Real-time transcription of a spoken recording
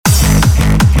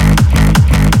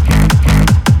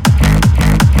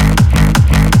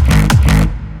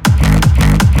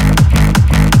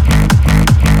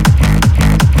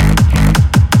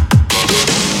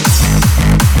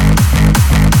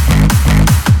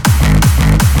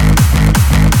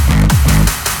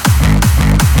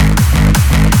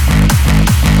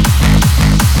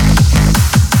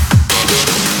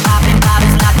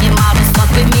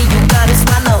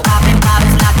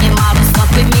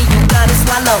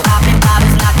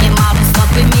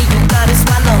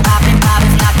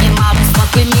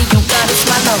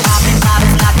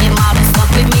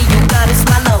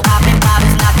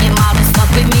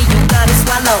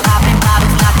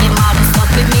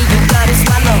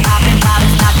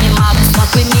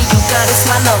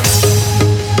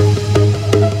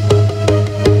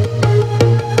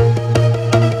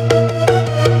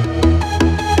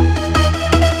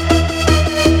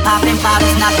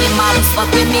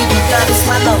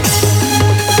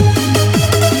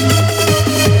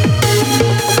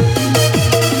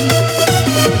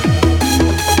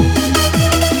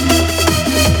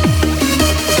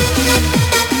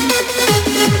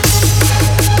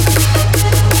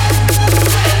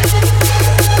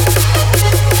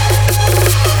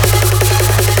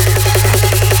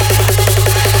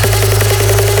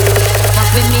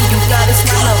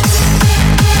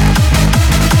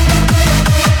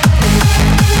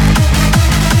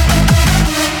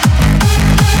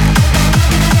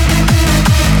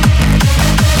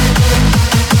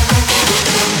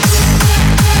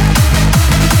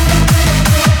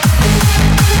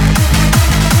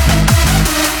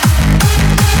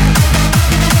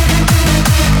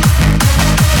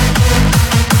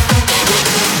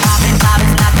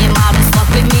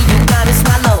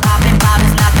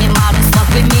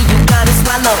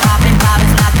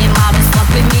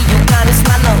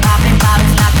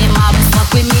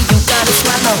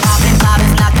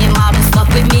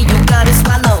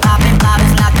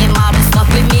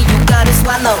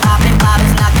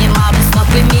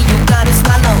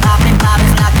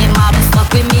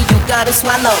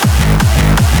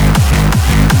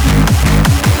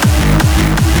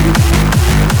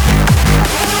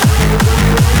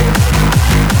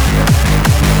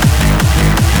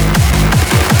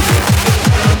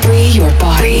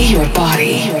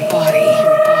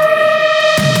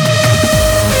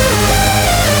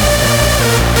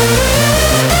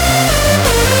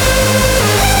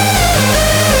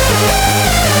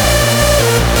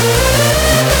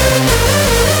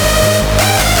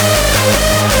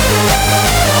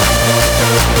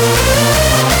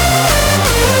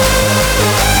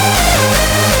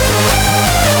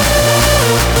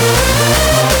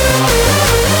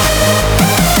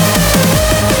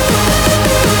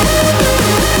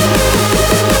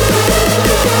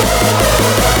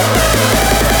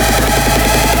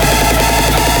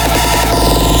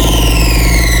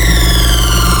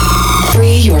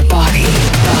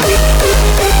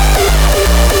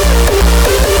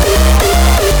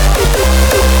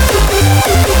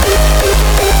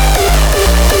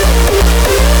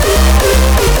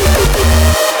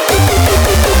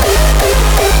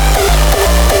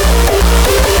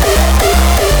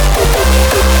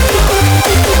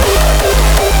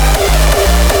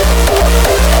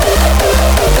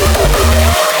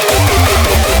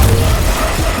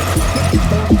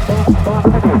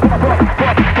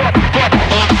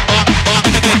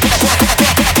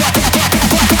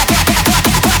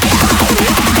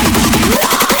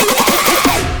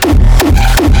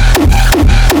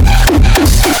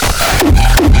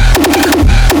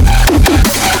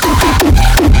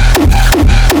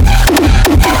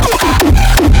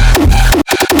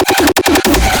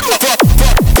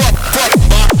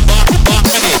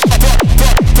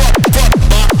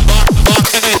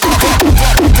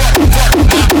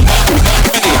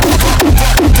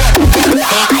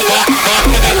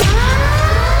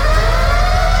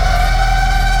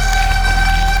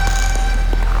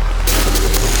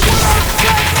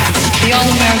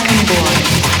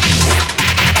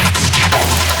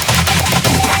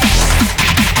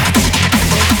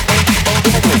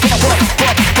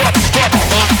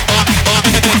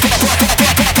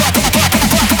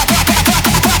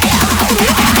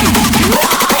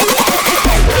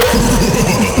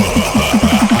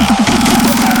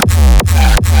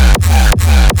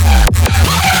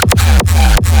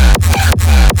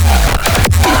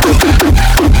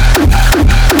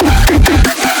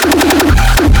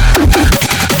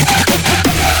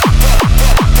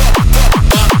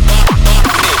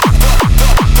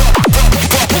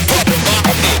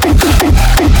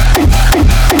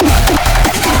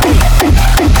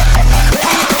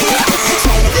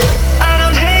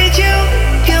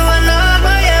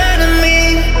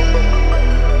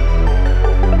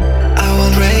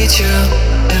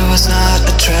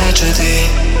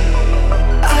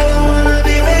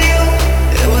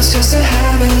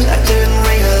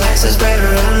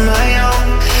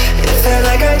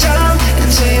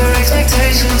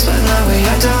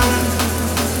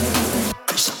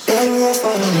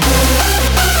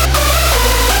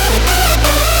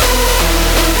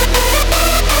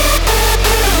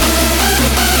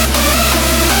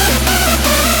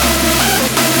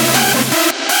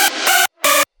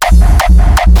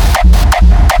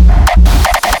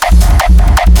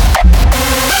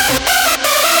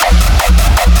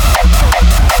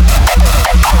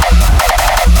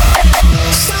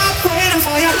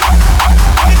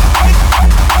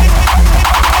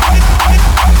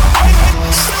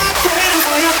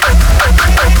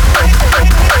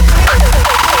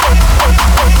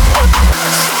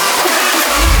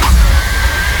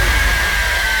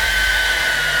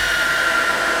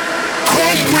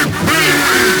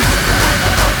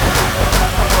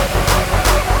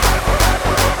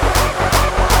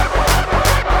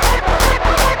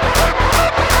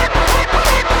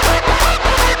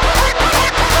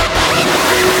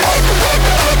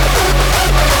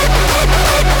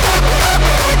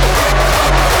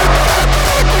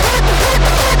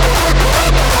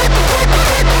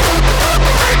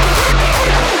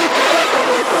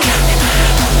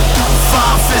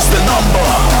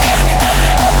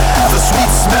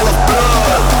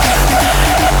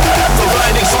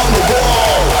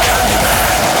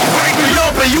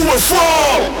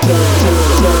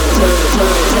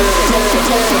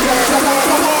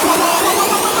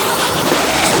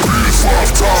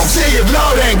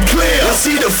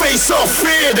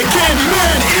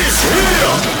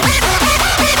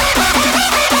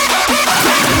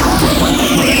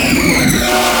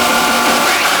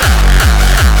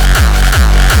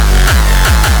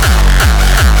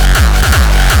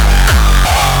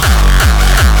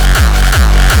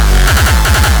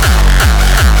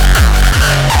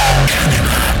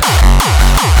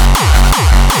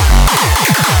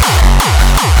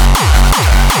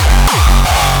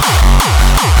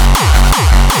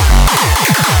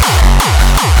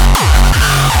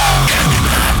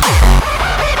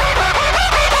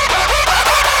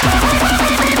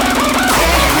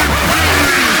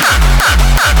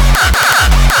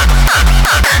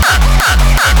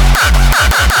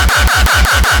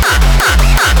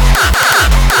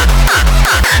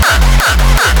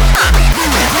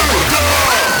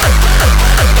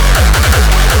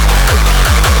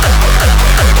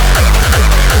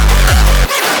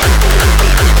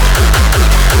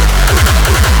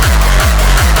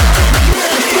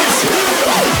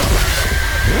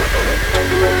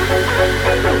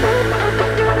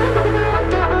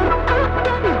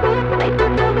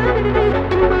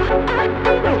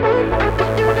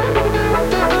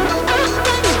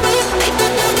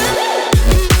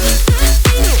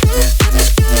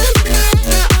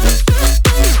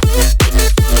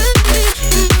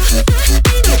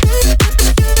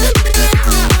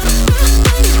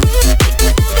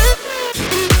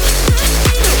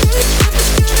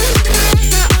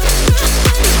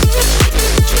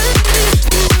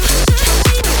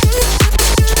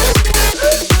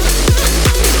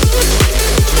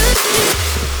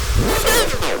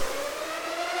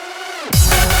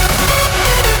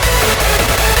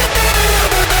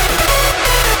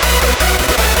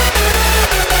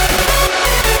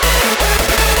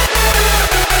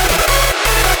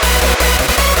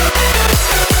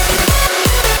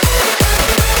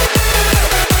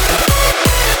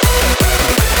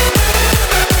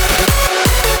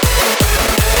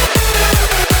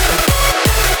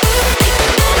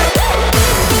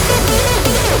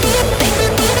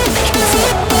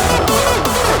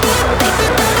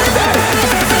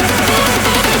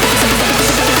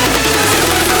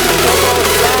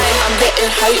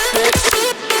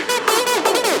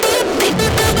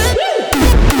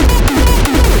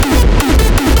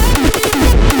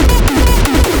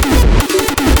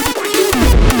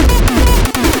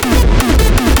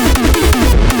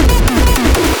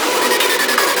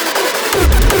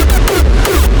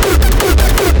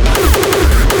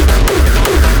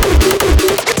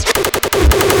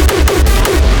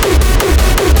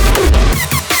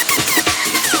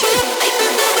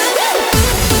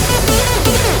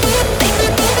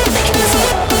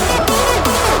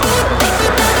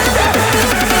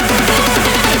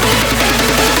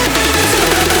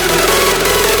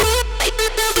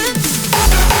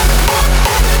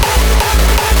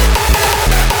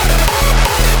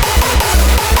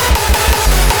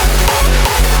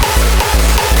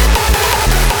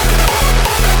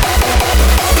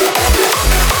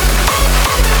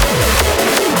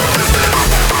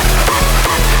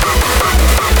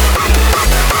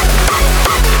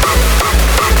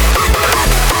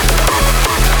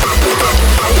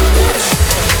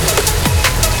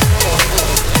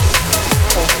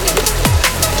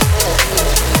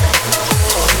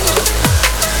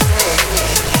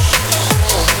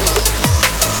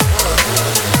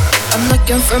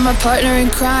looking for my partner in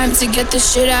crime to get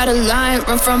this shit out of line.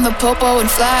 Run from the popo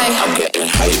and fly. I'm getting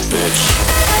hype, bitch.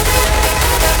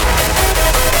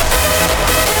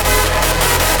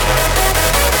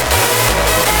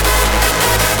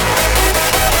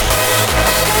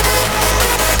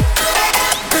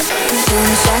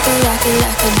 Boom shaka laka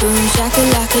laka, boom shaka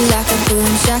laka laka,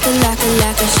 boom shaka laka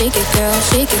laka, shake it girl,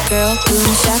 shake it girl.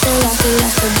 Boom shaka laka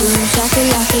laka, boom shaka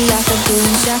laka laka,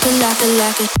 boom shaka laka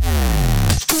laka.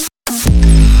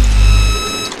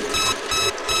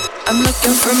 I'm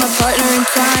looking for my partner in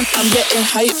crime. I'm getting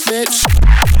hype, bitch.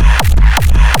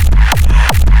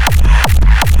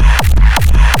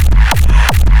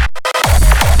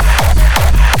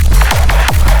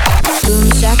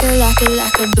 Boom shaka laka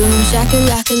laka, boom shaka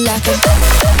laka laka.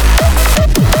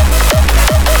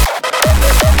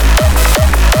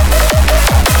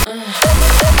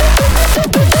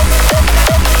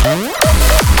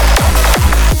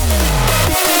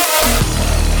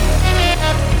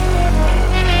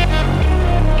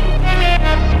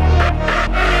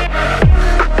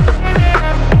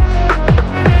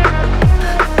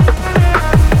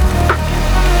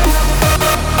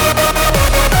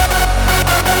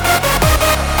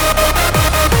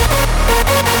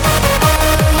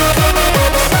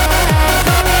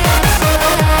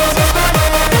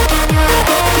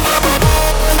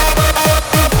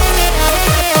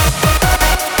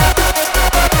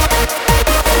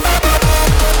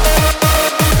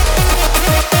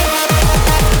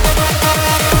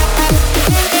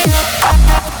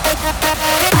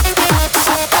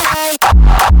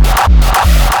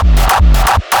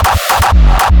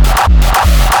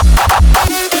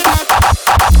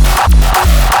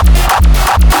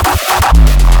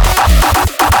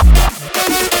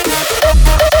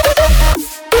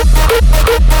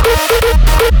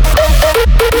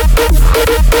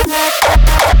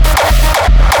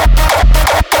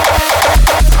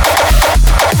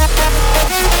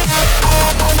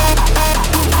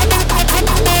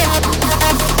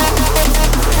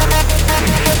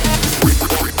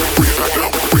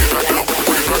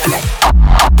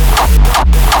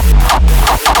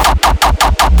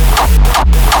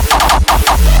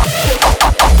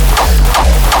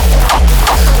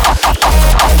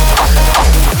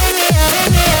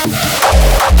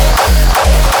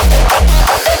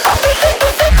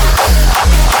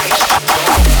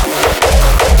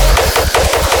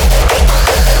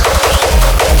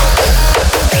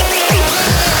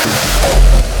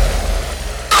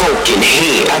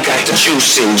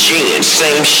 Juice and gin,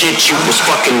 same shit you was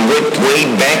fucking with way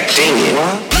back then.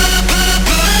 What?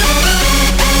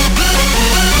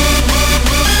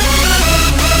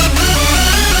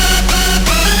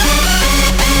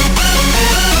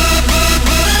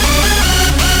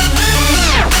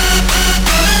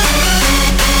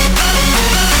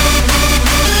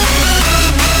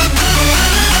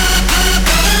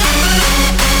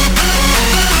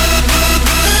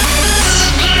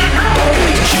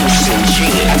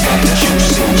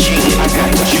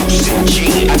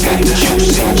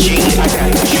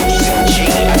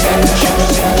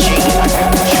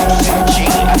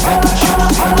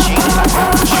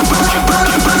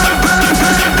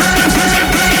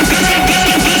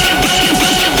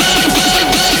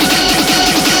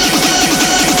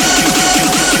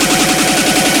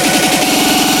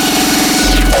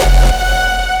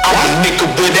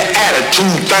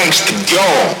 Thanks to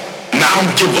y'all. Now I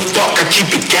don't give a fuck, I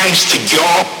keep it gangsta,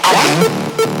 y'all.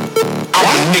 I'm a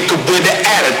nigga with an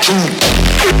attitude.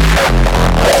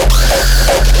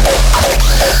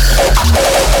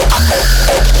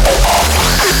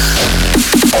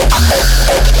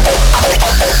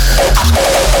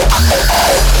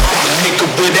 I'm a nigga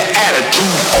with an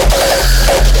attitude.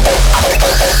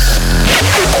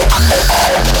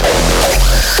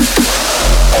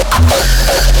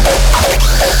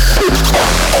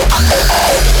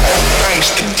 Thanks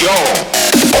to y'all.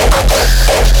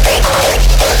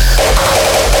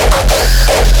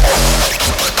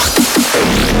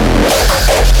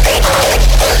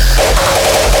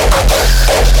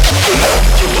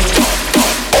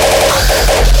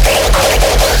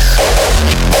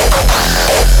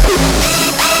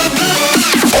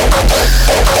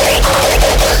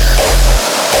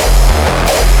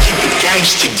 Keep it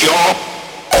gangsta, y'all.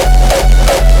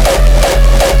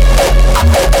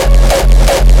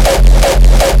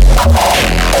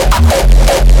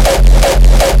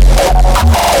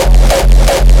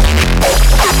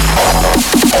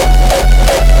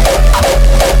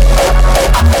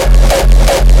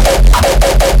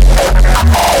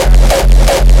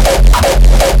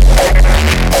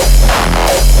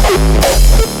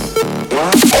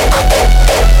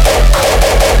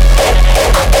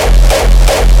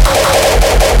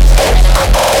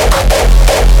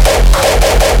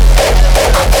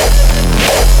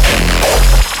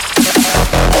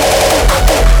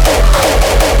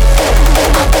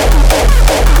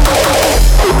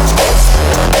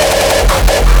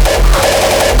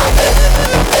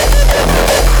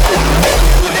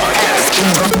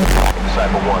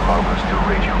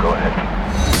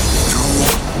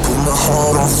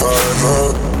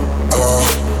 fighter. I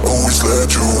always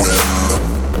let you win.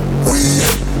 We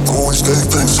always take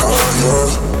things higher.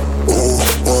 Oh,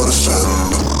 what a sin.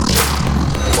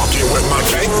 Fucking with my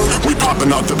gang, we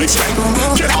popping out the big stain.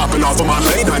 Get hopping off of my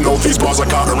lane. I know these bars I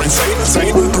got are insane,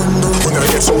 insane. When I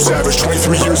get so savage,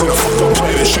 23 years in a fucked up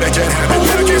planet. Shit, I can't have it,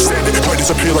 man, I can't stand it. Might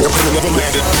disappear like a plane that never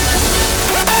landed.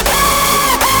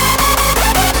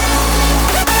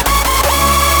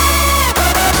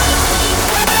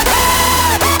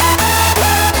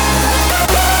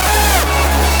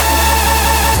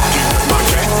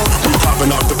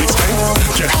 Off the big stain,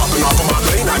 get hopping off of my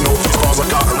lane. I know these bars I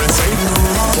got are insane.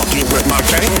 Fucking with my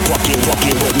gang, fucking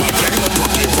with my gang,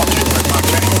 fucking with my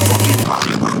gang, fucking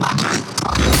with my gang.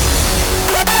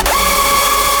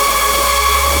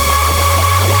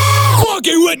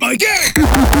 Fucking with my gang.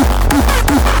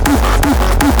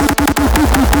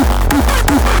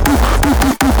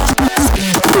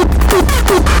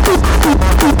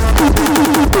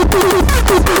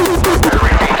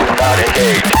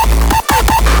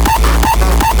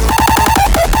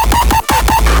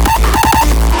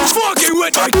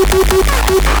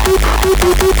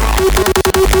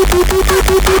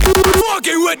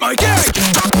 Fucking with my gang.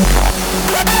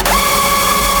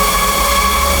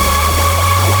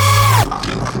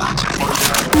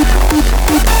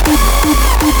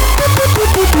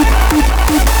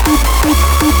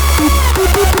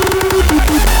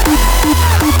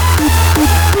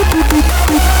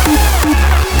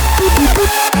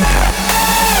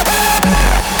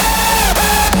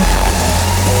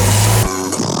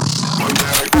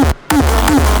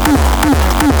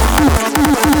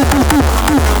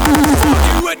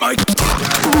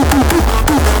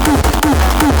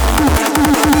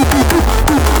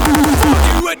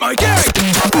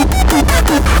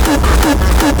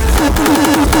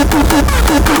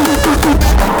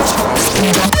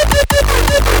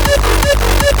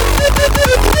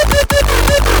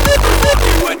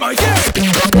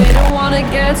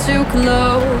 Too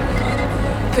close,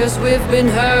 'cause we've been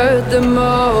hurt the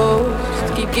most.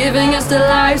 Keep giving us the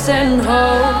lives and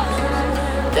hope.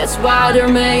 That's why they're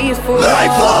made for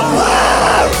life of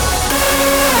love.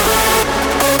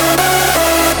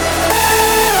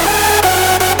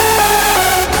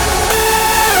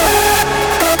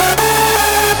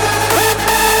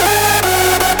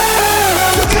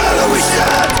 Together we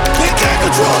stand, we can't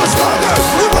control us longer.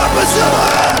 We represent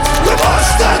our hands, we must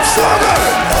stand stronger.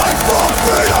 Fight for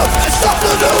freedom and stop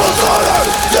the new world order.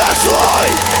 That's why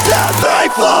they're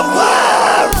made for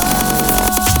war.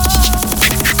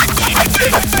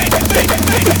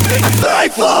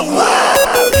 Made for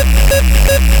war.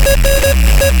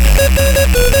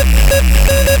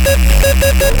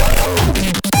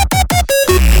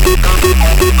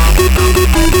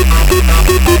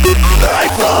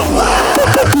 Made for war.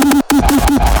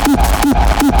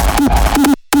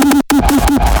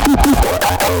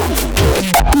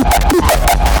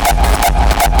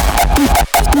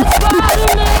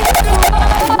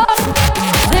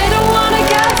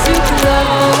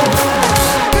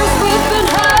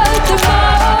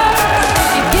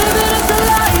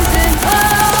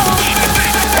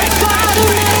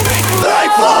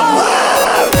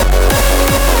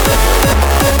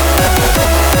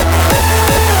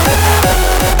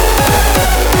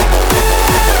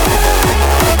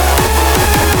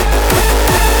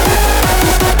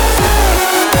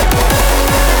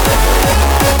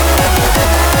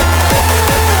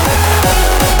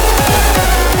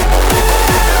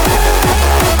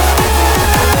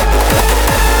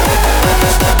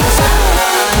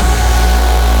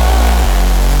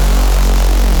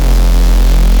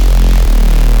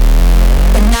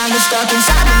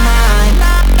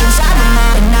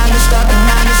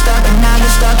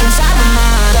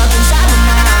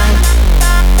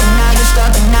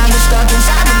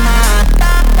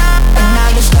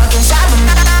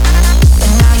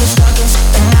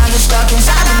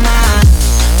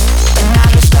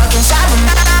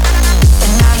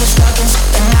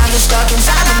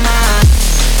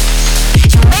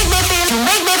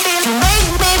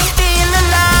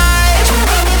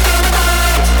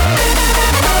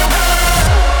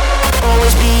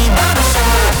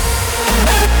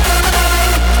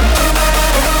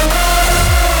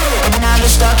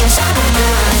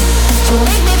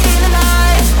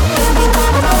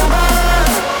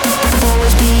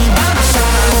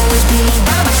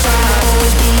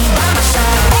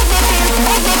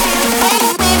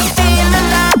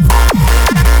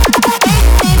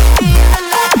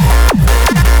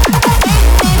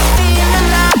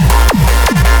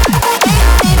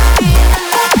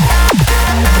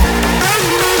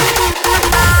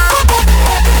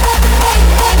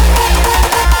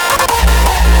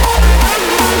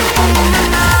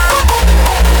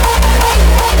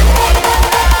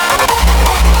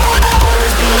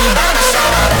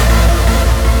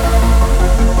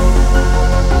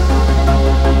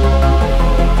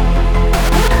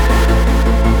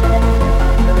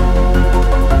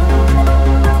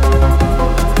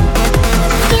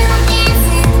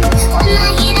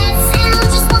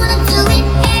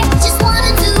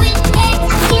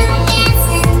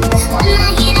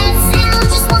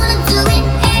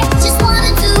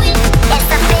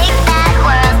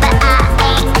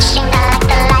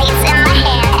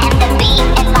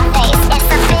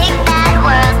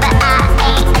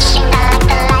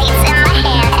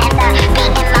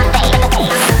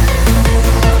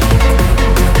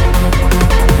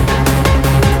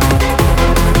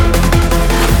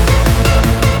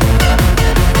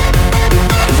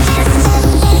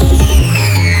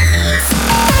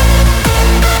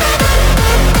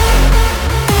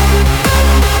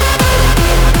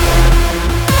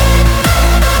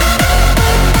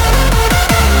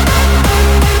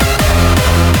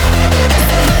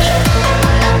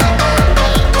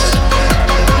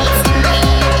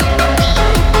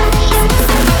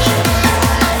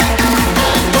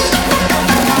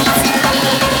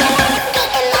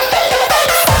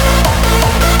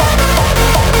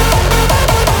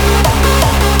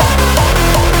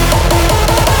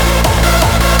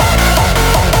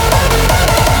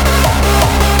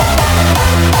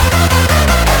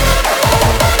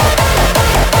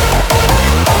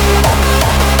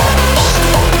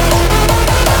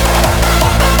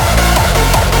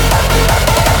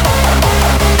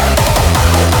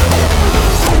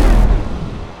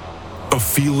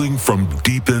 feeling from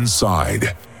deep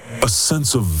inside, a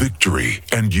sense of victory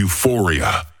and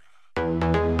euphoria.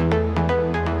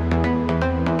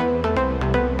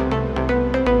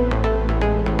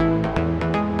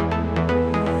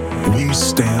 We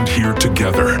stand here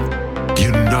together,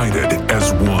 united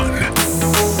as one.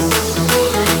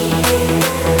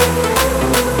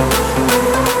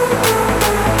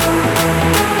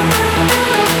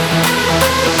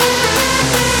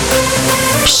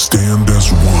 Stand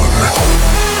as one.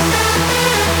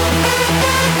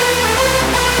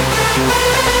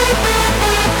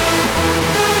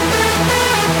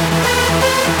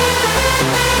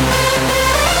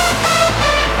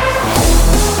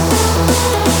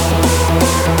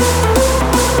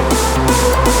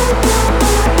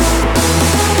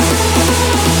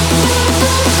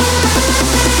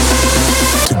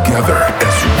 Together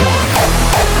as one.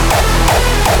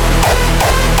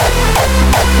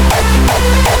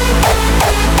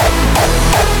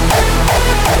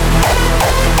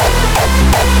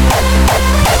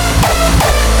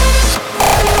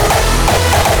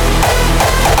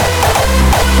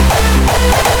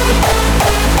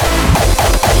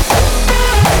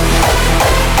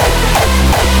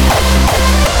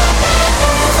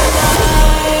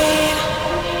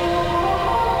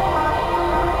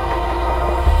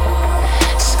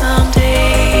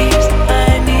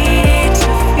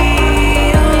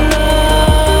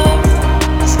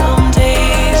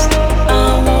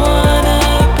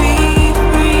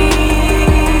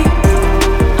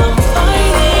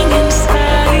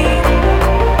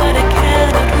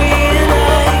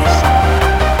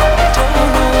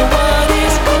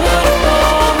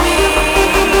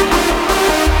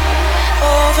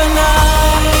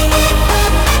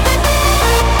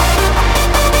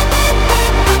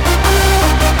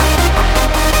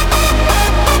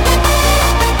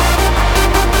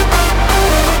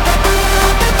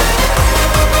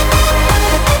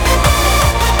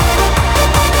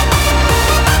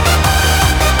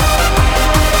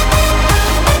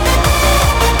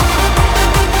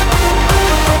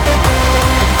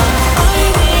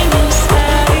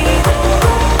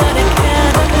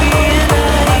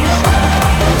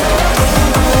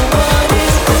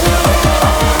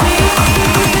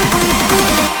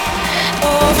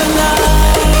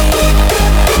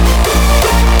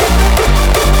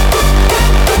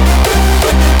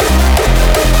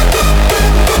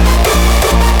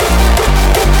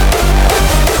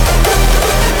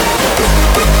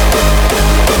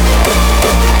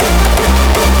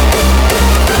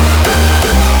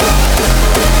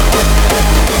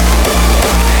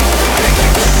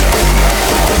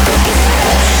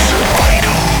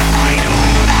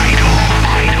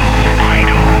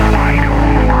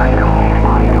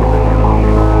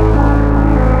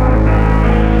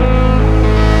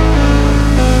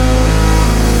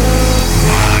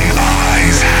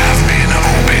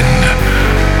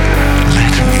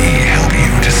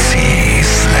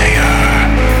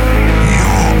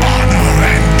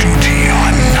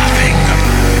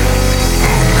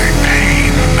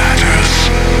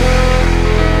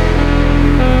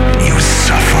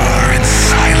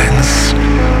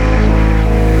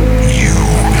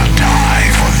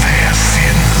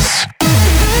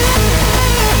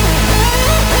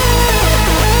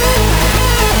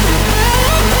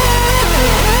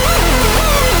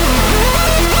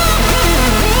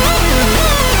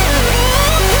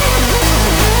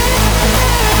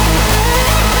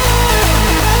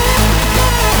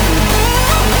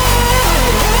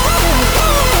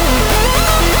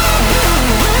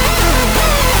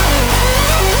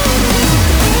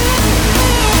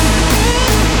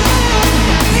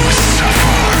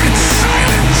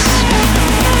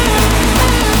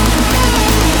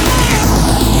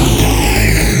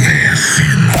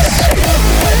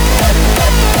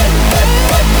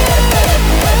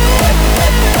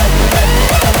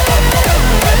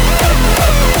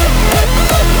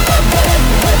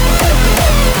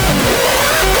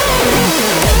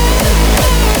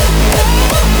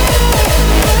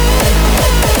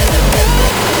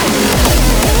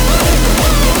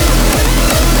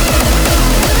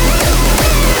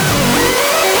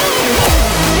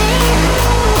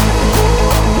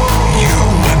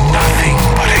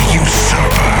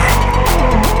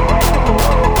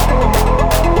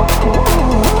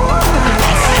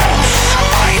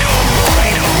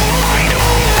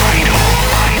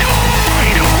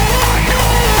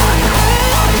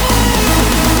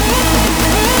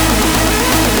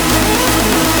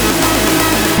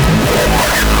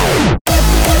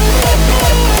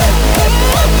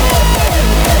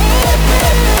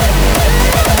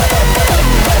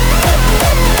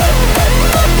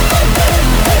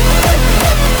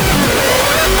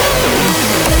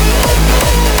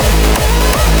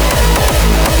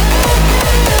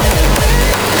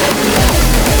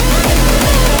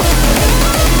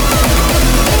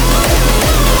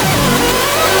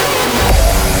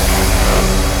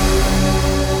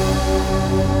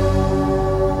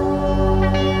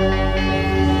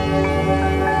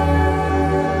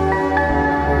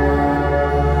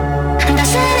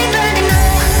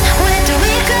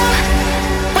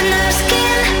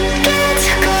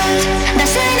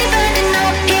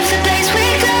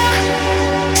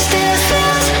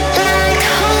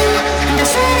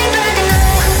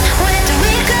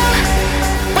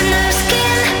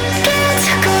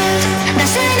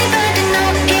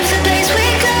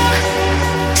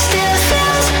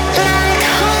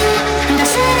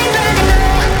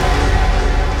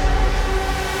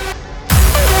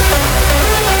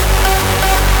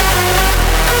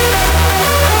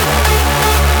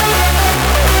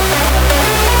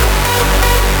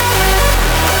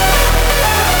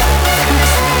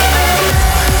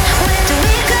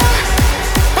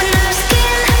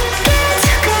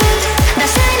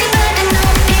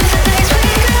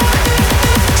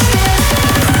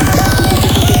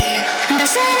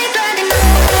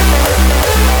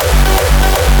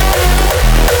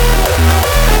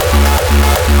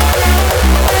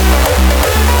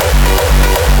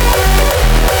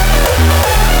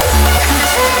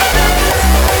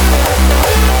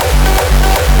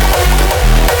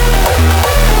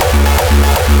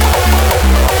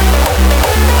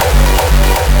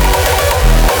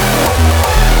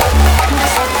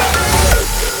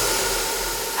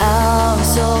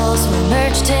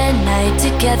 night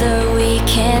together, we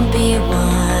can be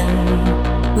one.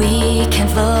 We can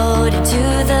float into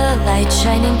the light,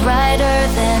 shining brighter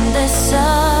than the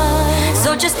sun. So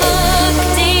just look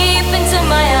deep into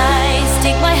my eyes,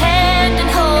 take my hand and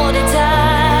hold it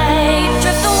tight.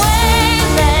 Drift away,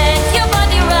 let your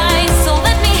body rise, so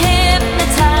let me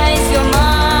hypnotize your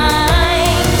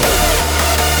mind.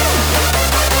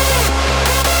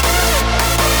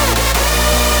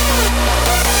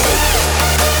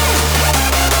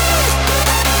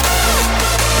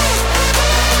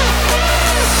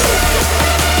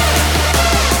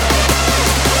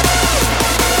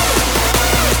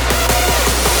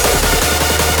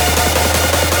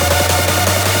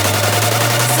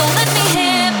 So let me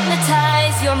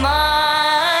hypnotize your mind.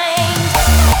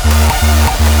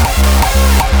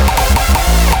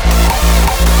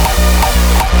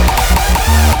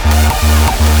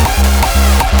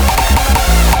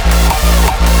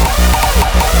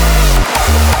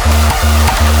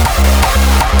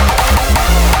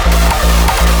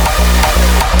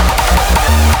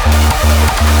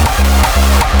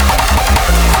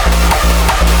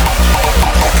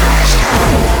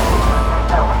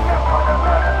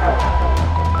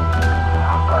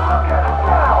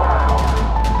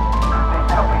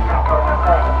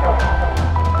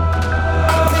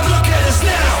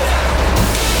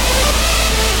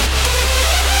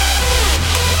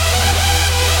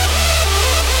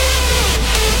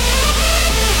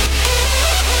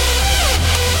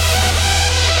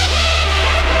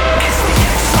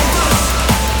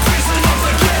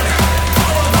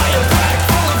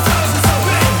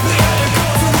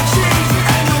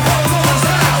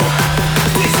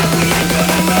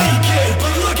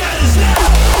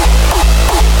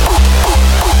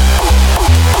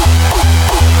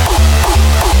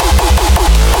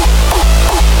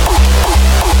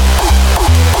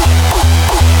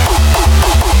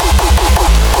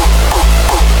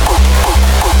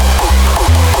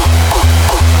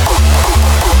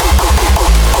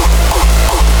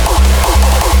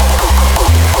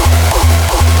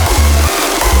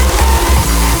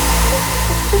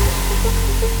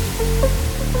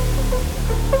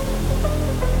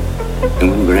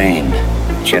 Human brain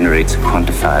generates a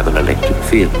quantifiable electric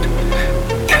field.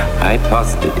 I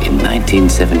posited in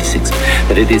 1976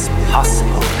 that it is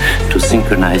possible to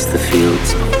synchronize the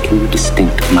fields of two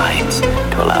distinct minds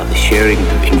to allow the sharing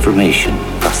of information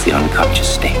across the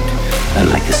unconscious state,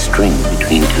 like a string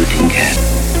between two tin cans.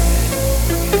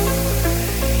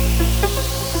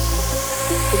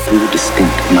 Two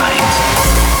distinct minds.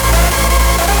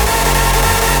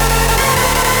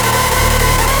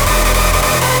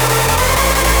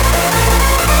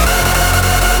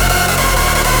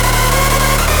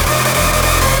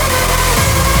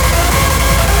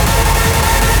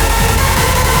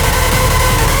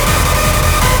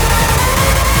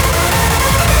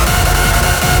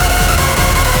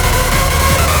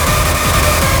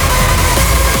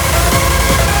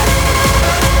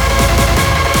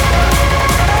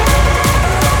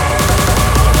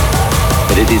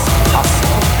 It is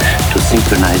possible to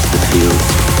synchronize the fields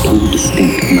of two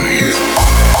distinct minds.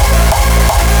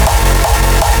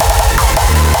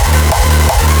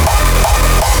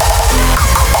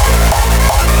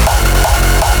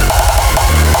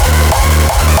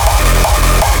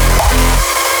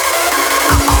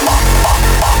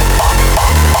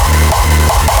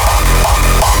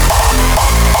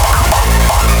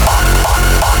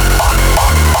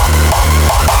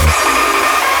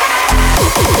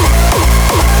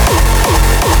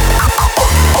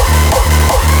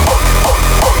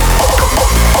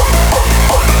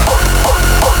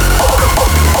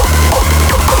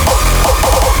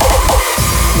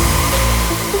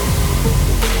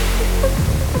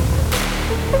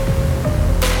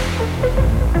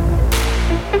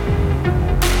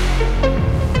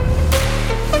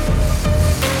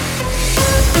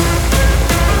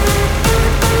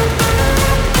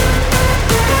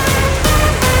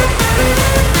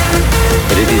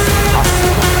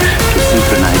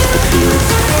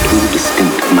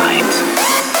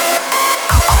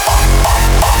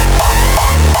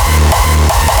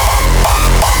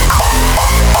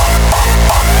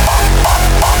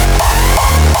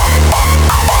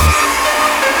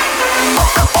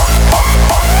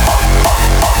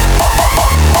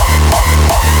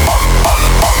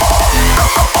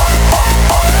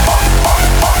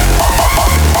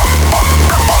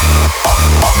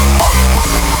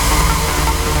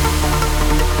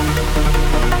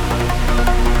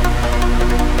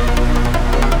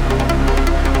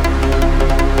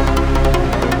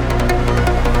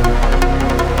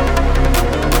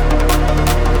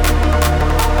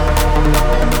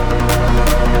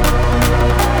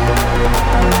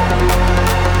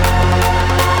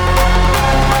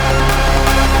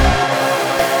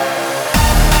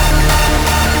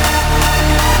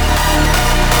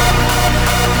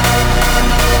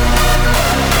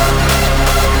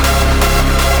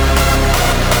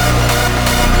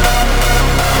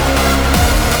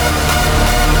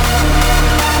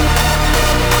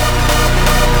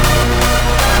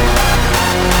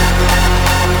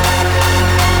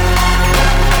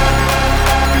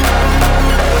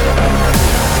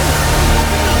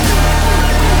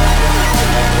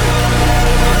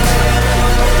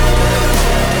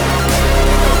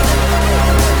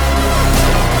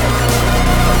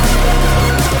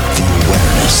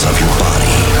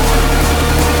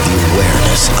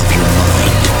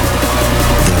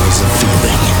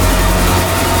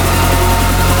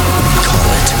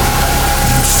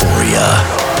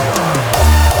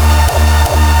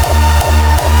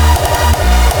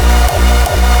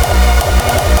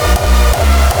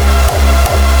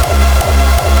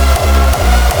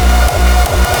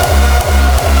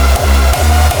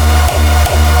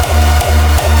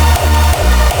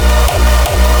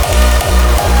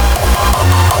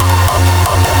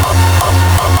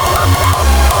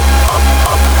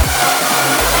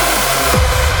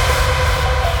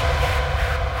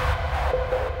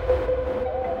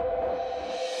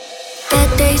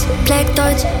 like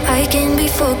thoughts, I can be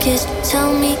focused.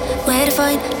 Tell me where to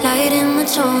find light in the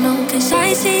tunnel. Cause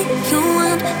I see you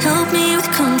want help me with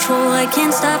control. I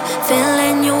can't stop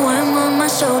feeling your warm on my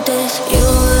shoulders.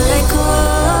 You're like ghost.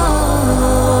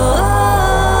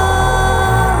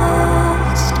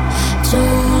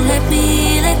 Don't let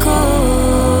me let go.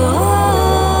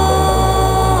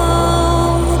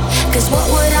 Cause what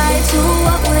would I do,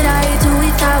 what would I do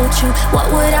without you? What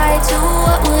would I do,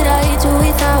 what would I do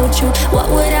without you? What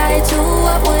would I do,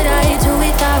 what would I do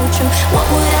without you? What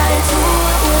would I do,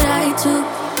 what would I do?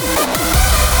 What would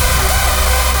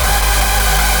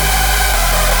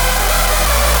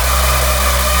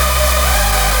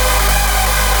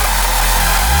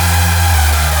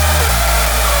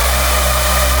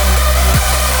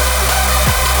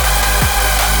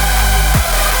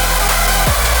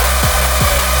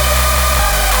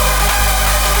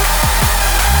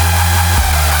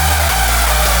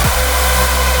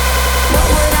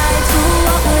I do?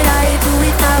 What would I do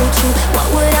without you? What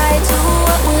would I do?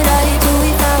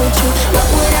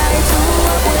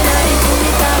 What would I do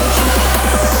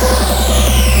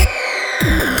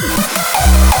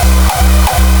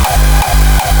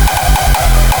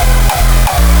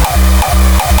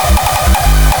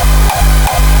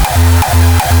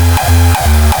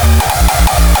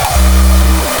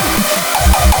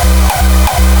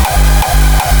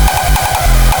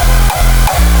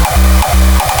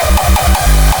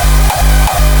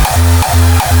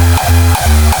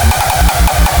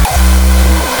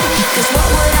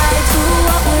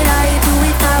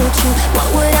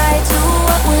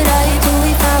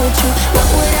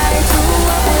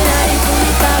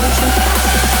without you?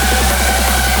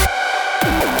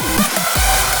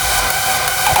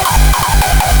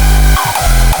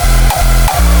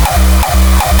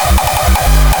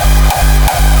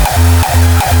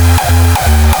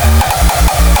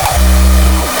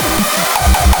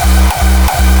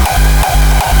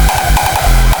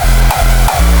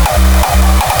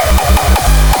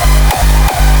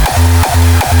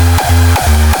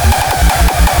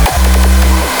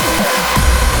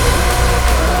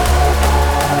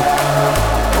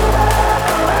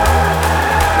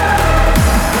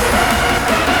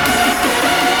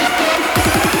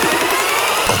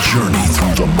 Journey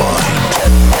through the mind.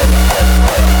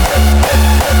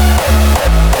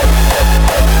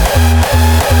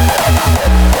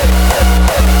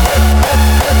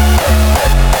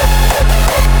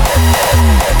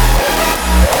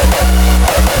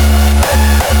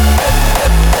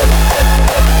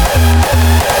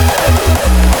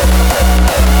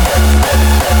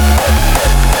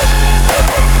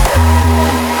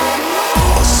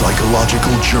 A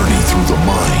psychological journey through the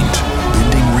mind,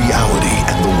 bending reality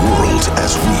and the world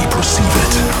as we perceive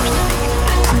it.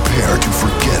 Prepare to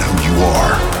forget who you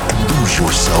are and lose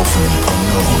yourself in the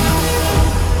unknown.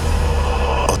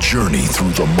 A journey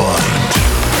through the mind.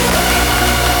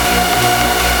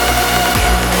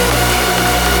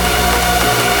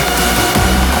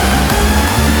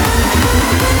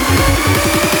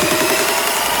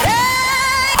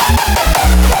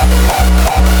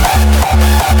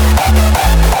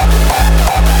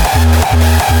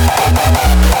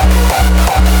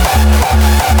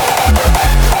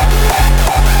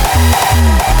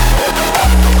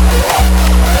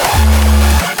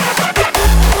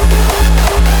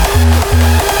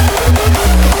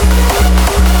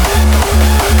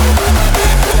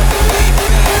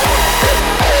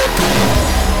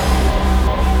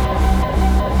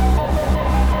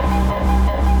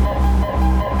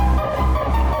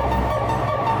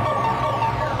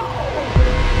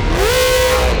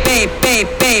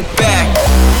 Beat back.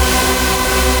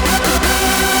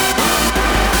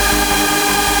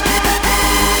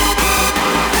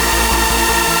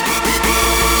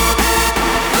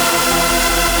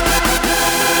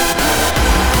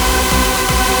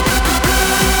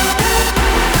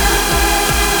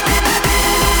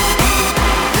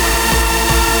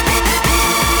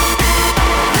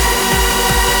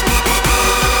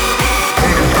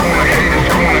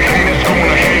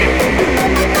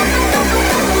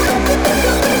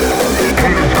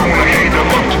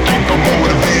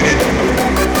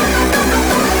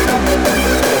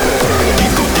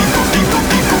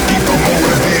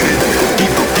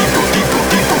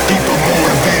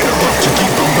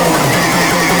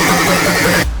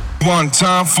 One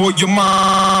time for your mind.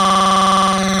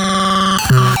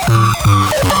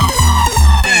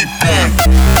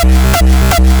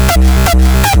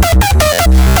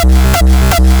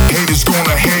 Haters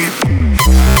gonna hate.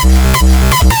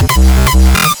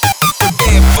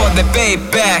 Prepare for the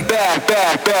payback.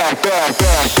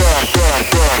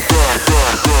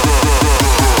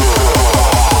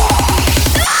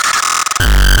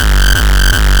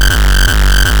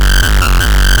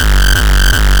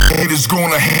 Haters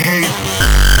gonna hate.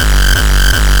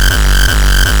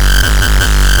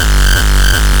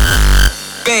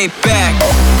 Payback.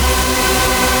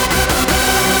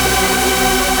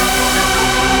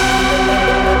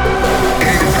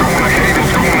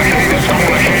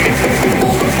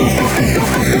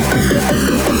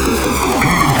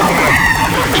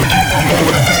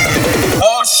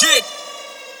 Oh shit!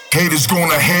 Haters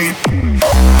gonna hate.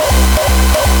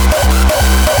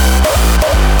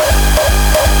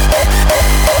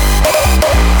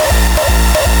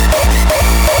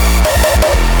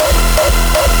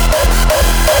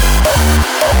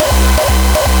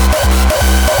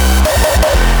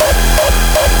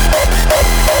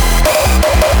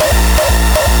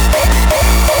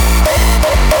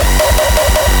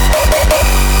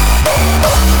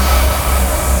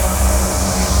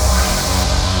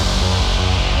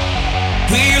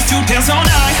 To dance all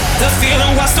night, the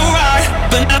feeling was so right,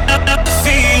 but not the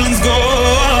feeling's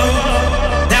gone.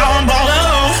 Now I'm all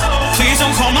alone. Please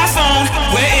don't call my phone.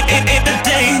 We're in the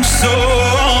danger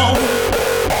zone.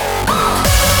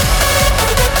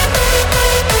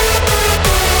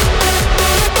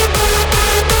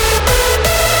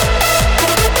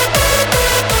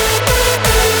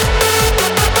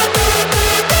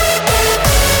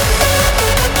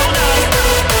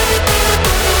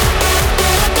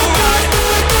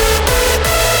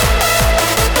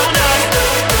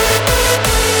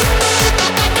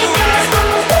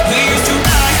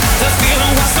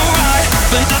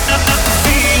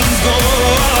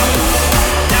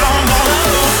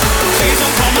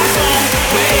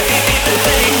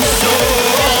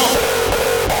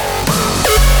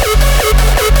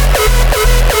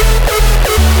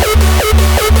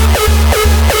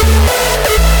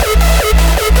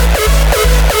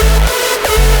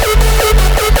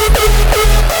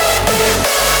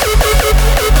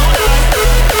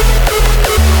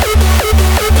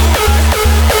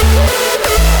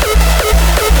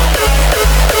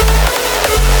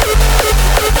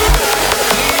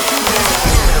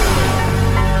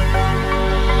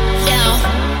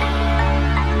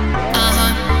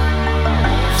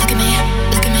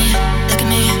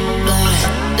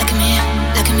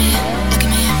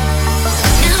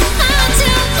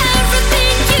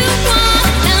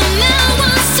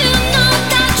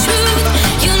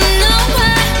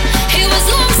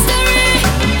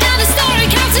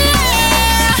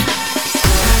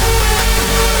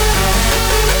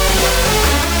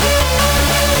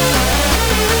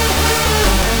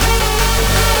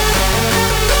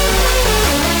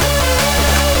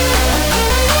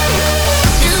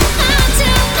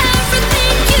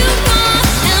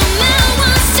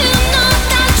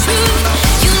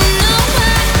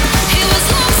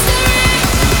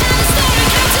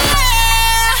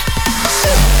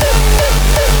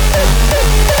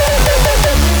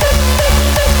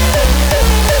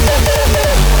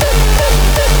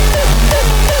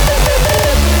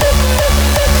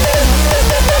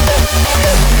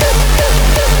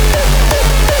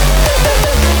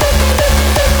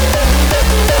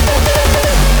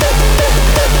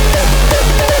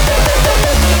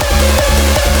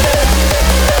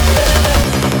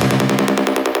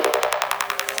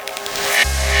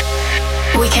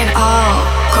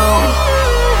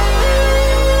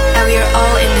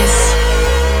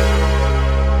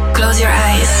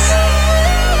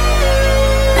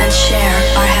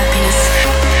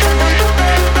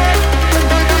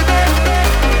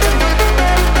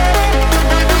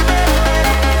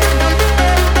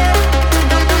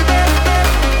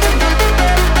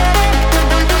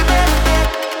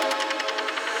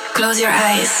 Close your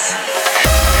eyes.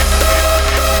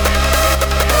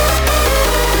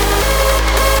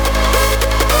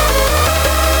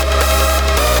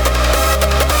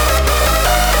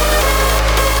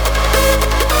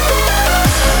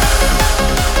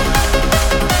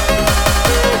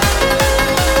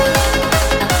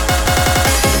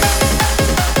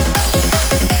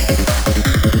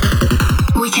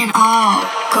 We can all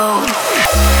go.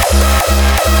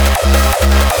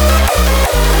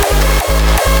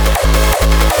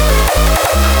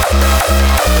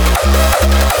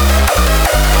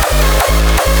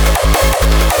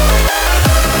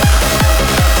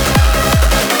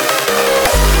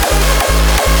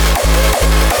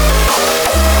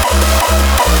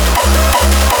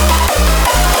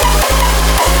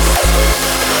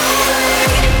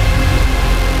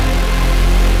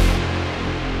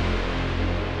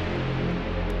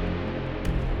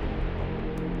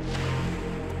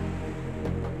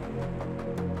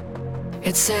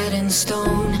 It's set in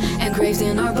stone, engraved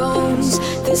in our bones.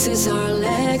 This is our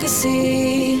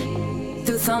legacy.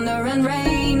 Through thunder and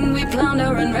rain, we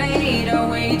plunder and raid our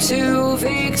way to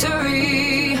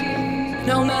victory.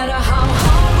 No matter how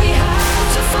hard we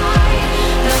have to fight,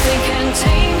 nothing can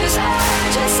tame this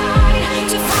urge inside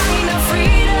to find our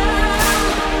freedom,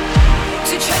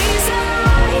 to chase the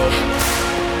light.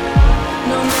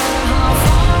 No matter how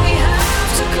far we have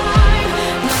to climb,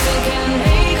 nothing can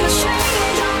make us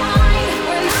change our mind.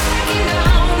 We're not backing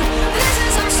down. This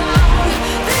is our sound.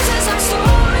 This is our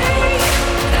story.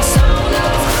 The sound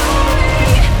of glory.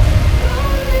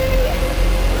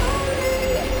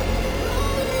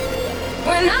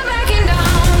 We're not backing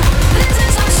down. This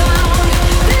is our sound.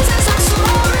 This is our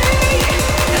story.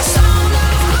 The sound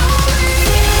of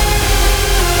glory.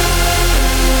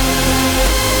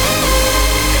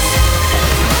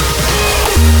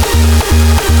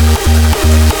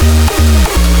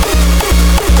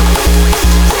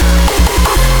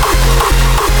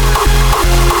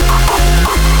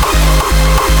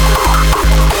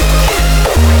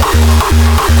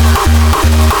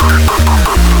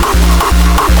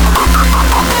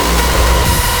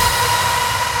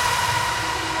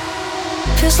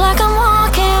 Feels like I'm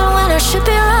walking when I should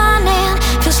be running.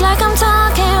 Feels like I'm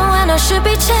talking when I should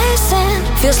be chasing.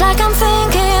 Feels like I'm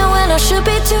thinking when I should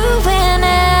be doing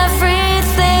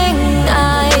everything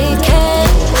I can.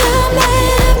 I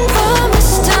made a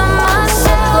promise to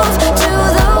myself, to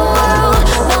the world.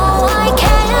 No, I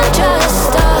can't just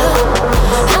stop.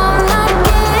 I'm not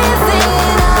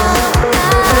giving up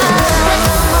now.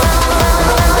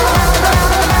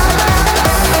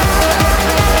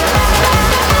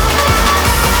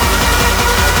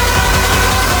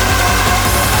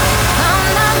 I'm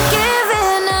not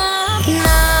giving up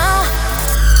now.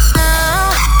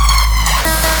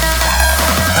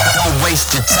 Don't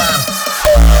waste your time.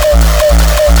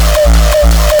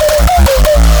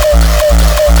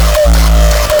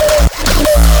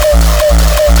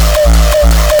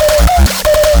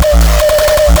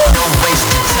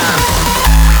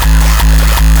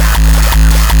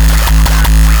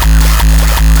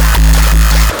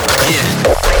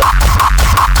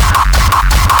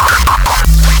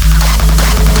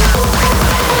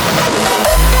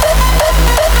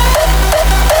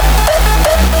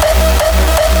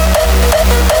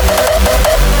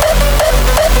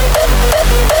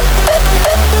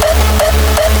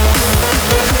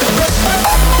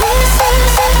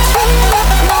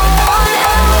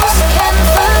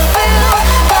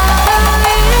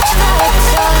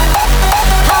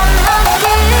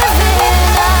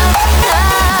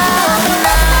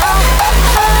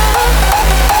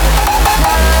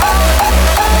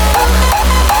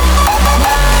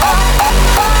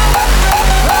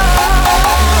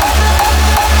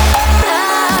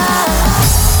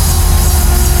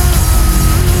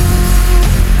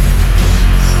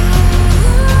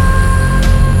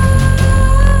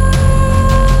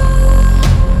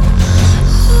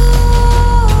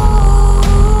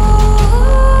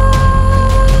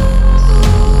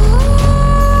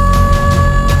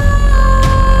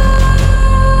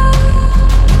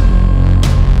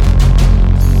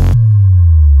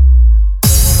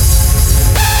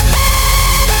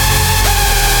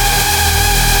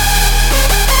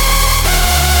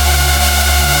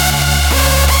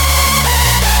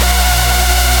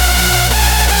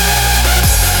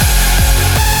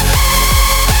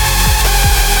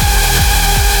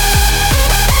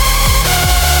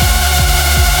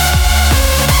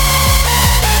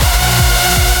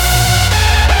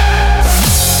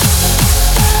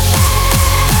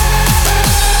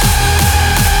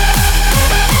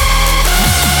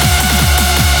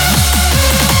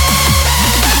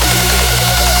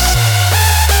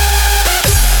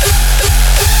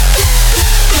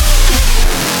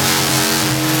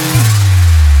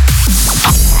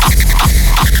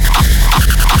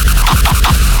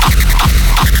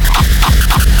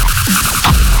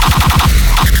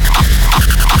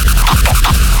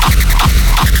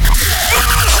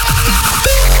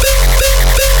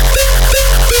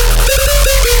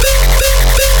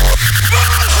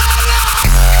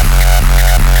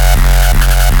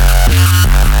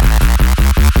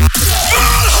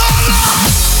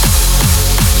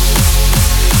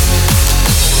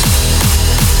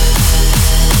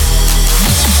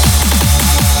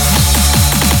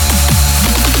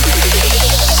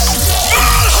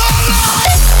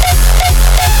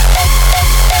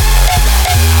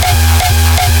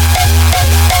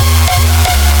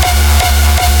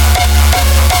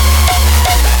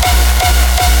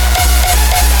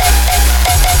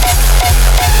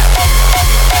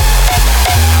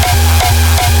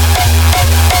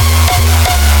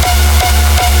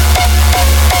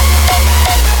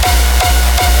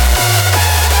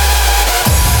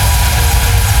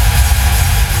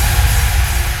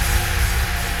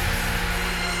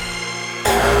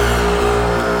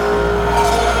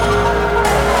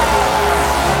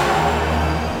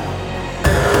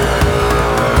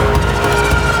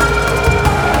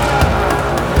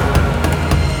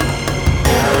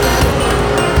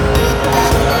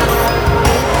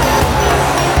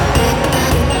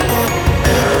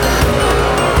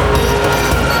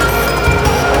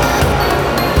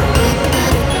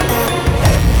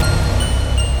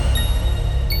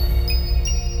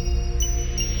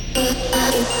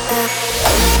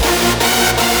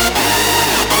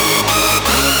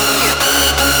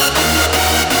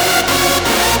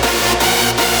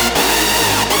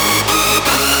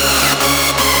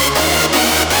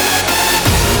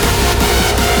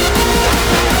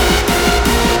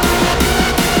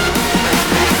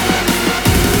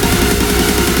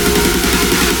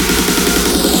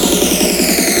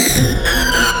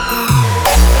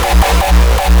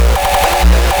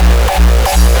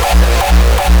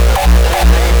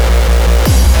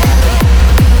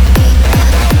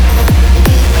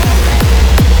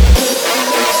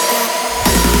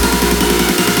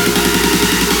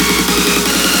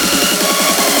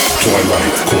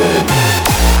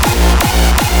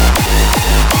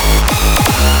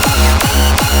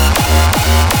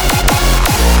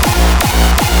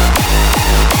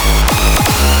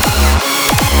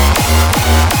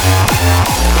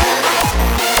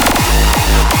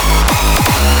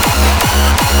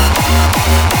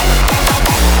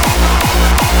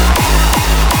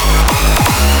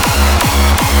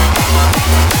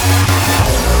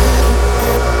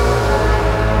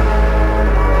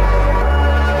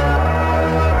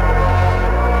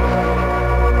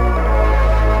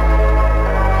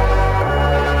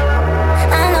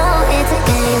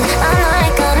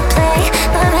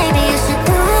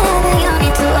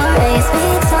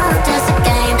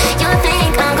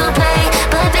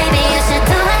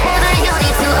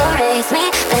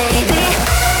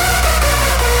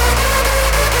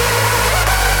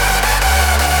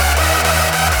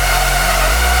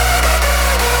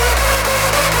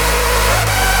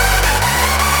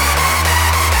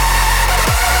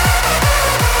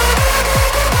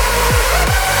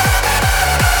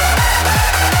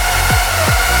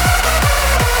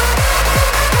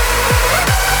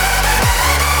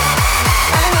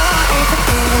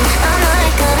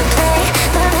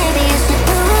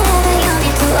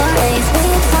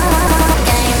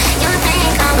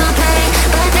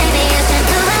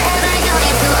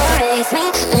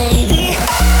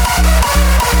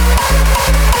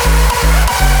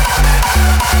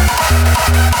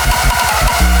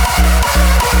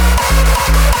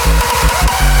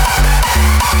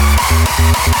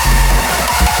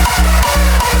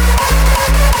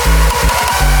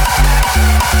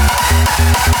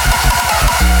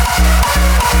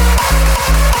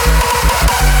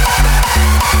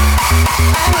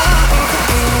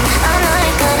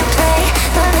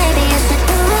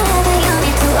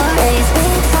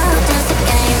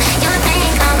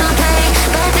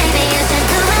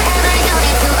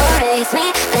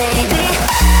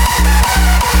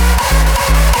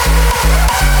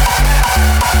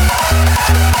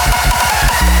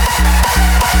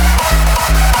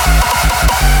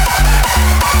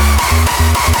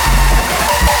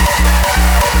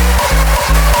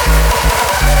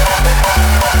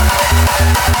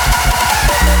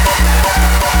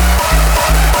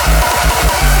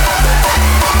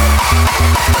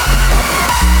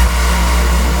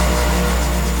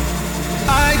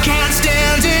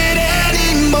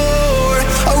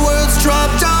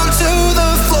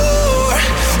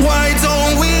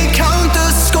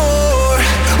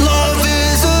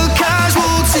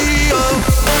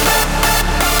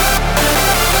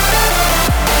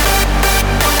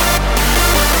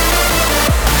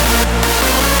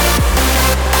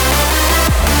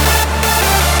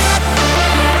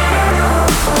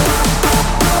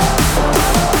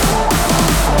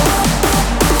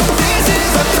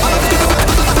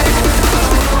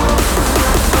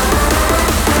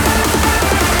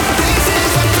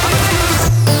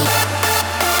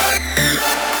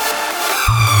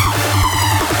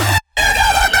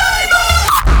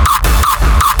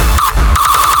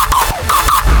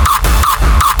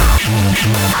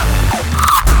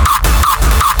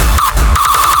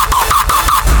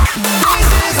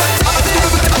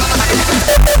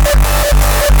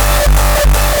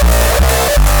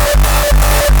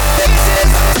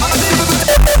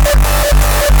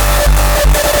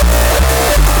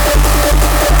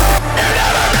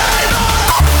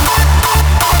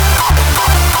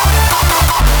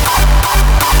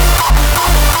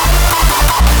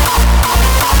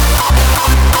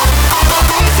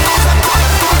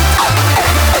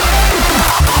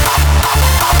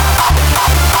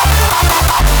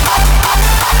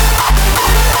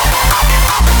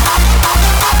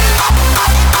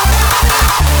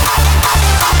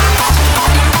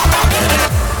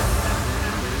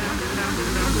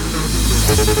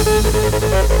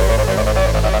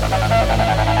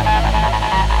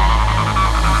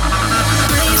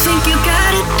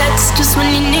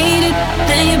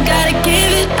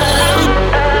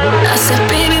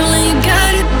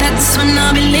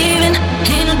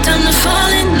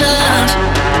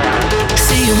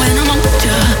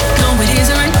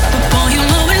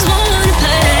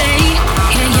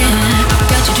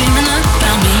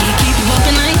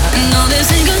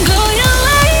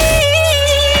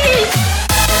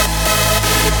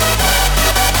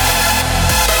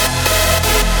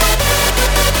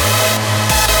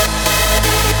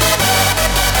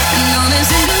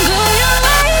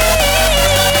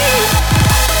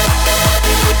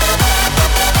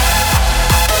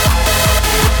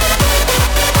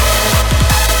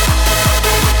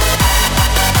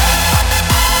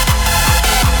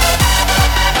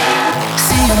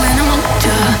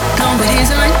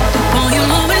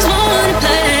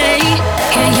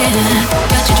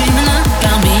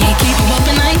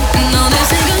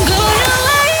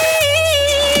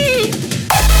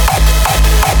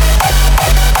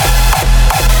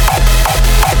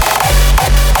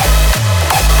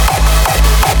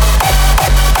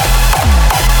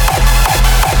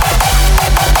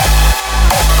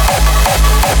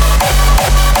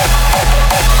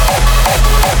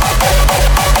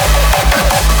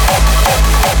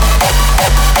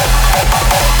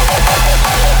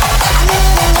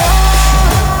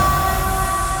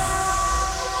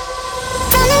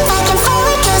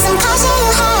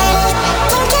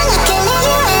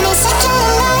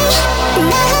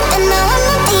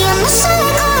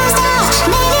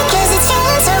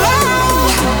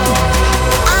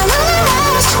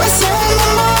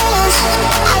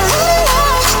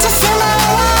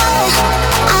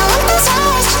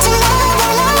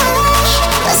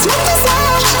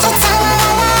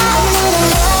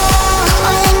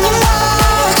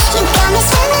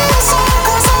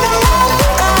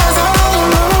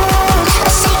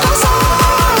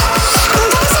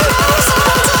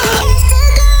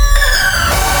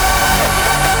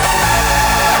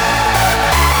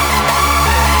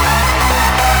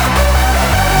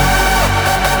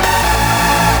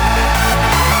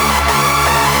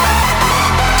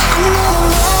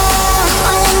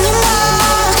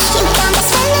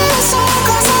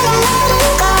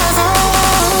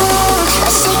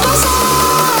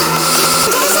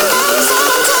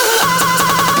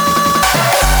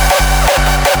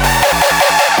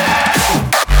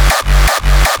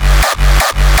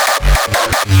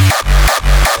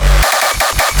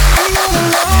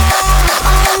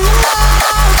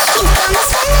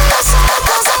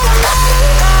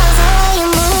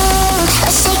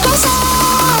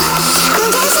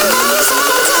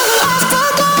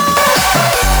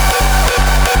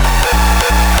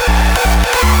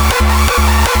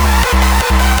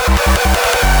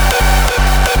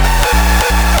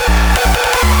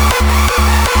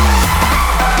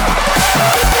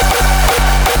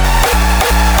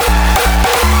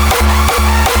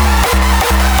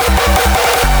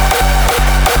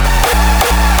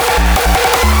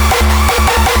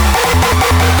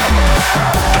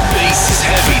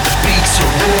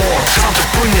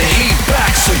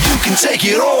 take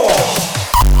it all.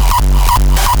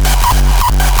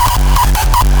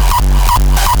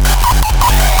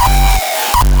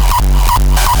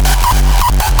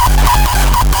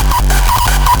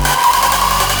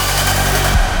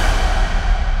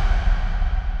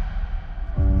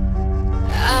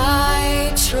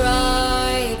 I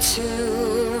try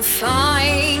to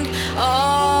find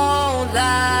all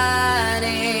that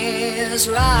is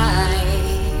right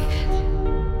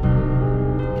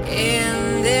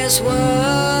in this world.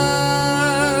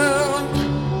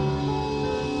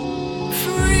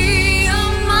 Free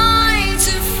your mind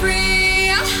to free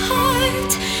your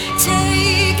heart.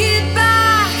 Take it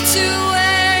back to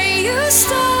where you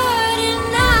started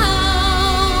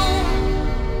now.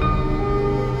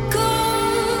 Go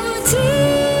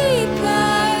deeper.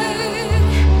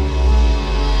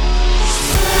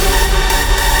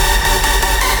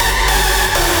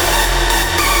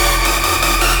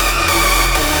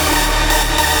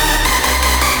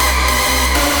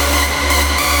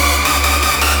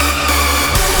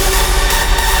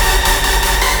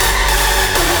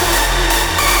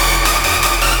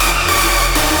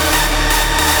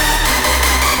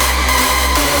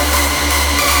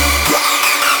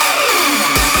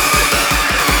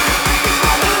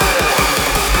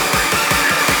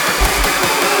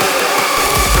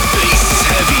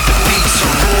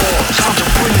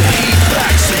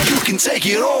 Take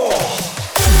it all.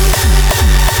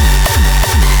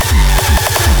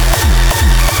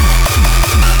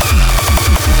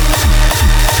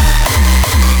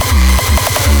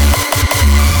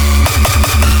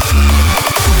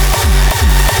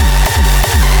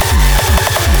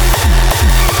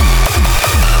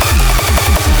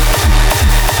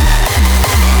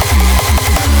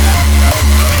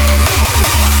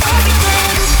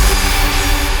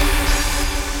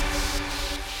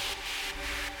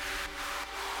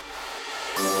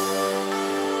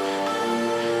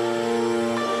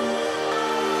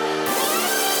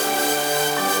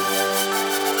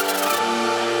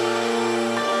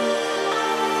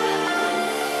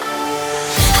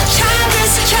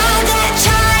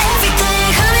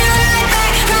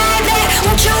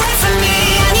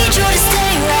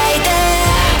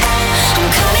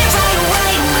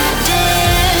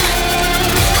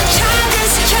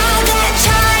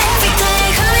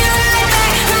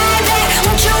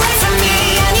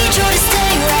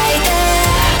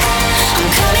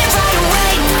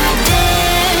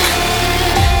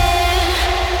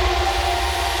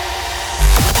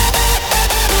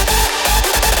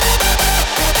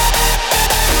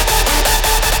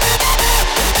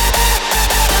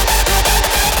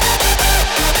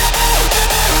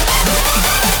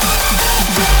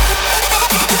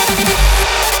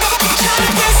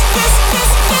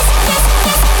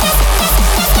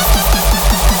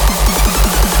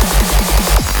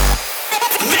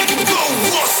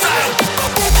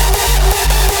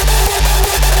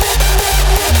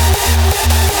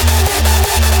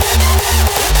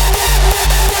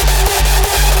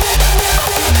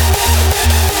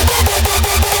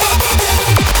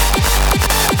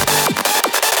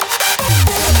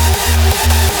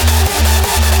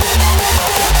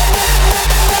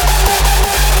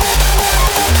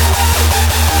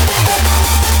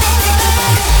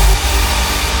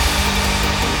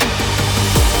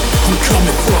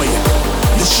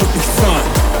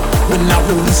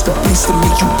 release the beast in me,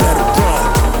 you better run.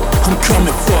 I'm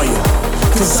coming for you,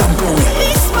 cause I'm going.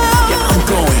 Beast mode. Yeah, I'm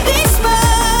going. Beast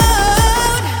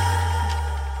mode.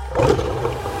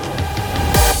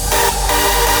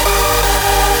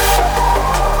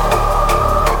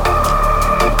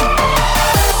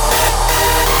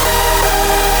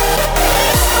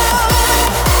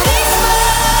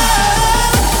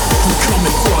 I'm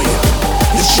coming for you.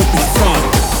 This should be fun.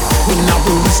 When I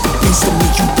release the beast in me,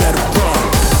 you better run.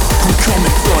 I'm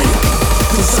coming for you,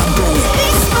 cause I'm going.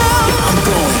 Yeah, I'm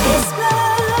going.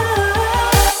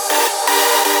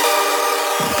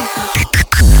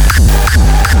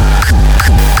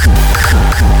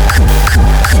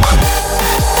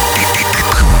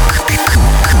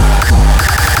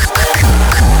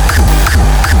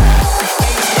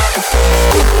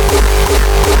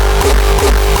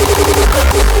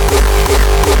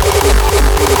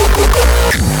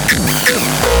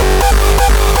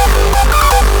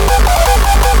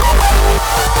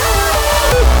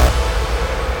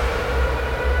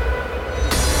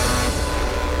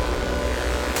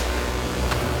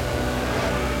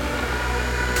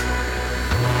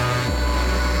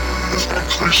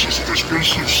 Crisis das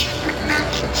pessoas.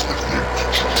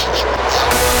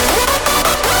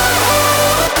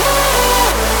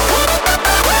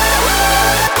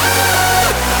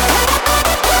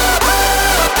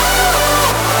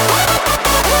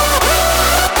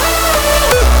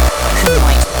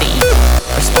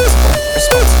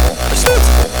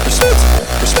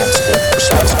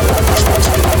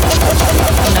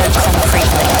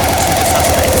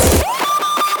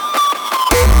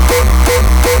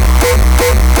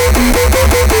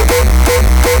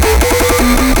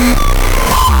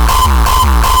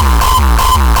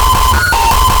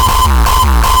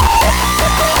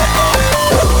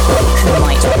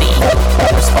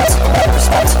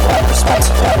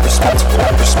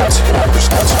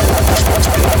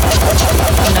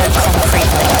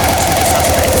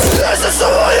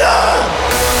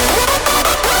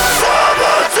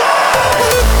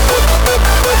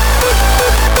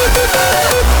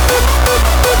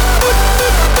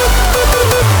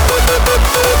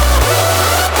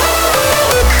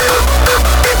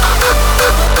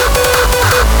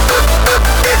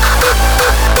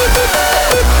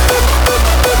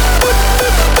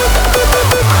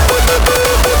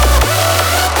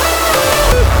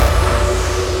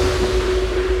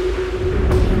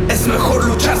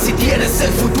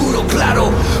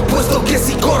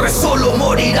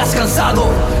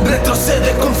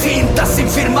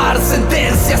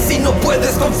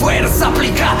 puedes con fuerza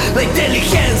aplicar la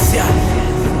inteligencia.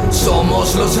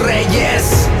 Somos los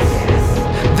reyes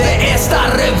de esta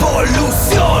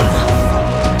revolución.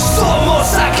 Somos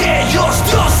aquellos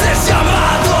dioses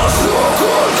llamados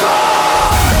Lukulka.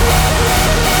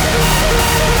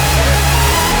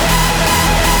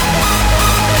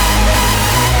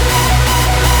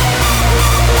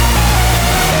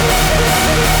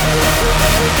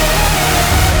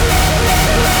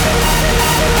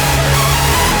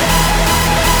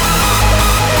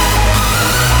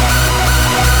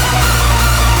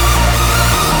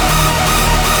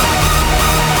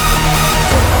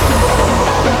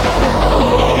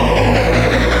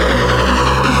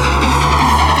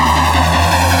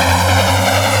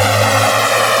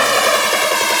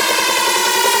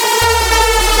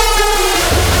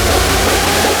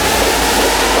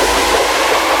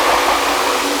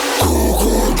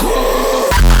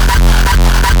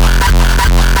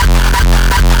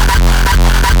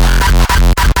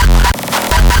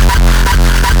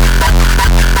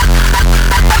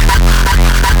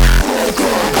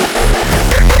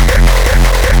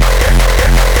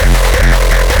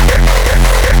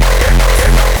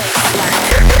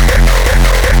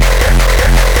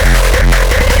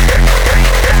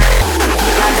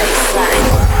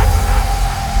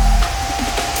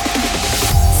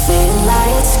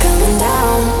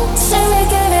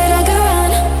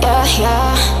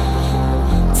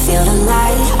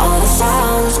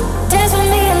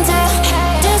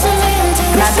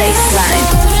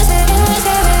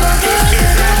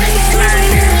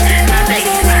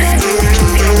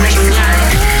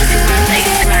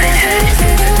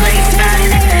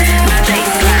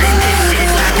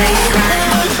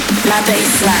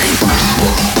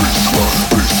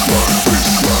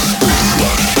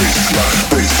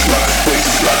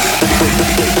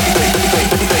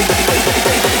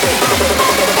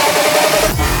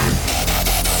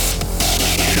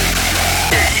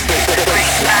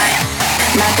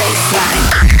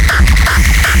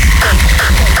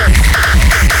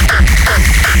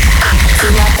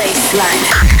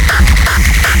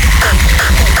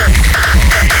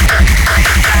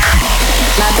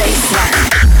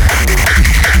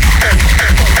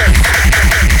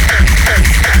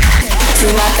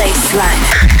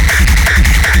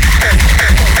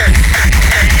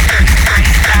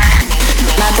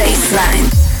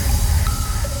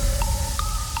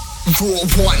 Rule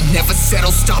 1, never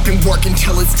settle, stop and work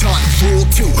until it's done. Rule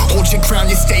 2, hold your ground,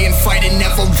 you stay and fight and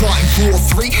never run. Rule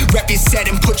 3, rep your set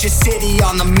and put your city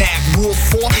on the map. Rule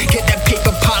 4, get that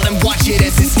paper pile and watch it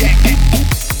as it's stacked.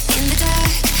 In the dark,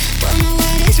 wonder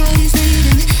what is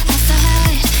leading. Off the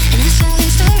hide, and I saw your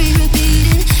story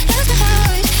repeating. Left the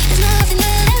heart, there's nothing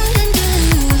that I wouldn't do.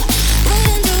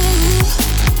 Wouldn't do.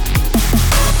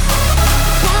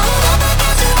 Now I'm up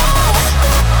against the wall,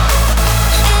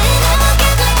 and I won't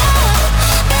give me up,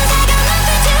 'cause I got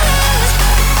nothing to lose.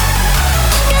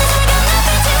 'Cause I got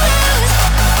nothing to lose.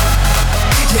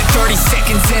 Yeah, 30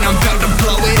 seconds and I'm about to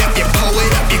blow it up. You pull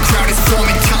it up, your crowd is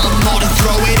forming, tell them all to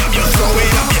throw it up. You throw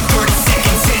it up, yeah, 30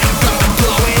 seconds and I'm about to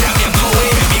blow it up. You pull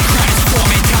it up, your crowd is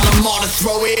forming, tell them all to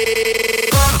throw it.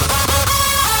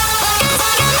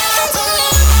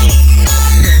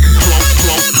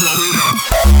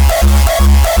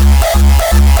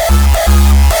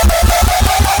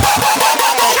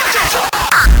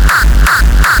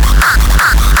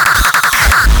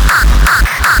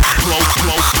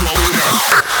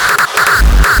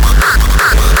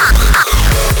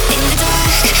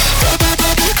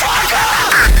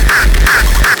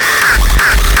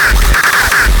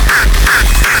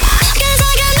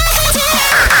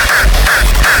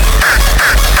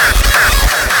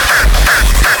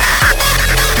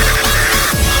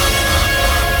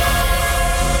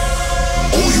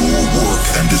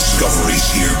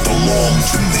 Discoveries here belong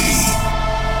to me.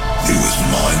 He was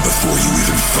mine before you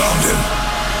even found him.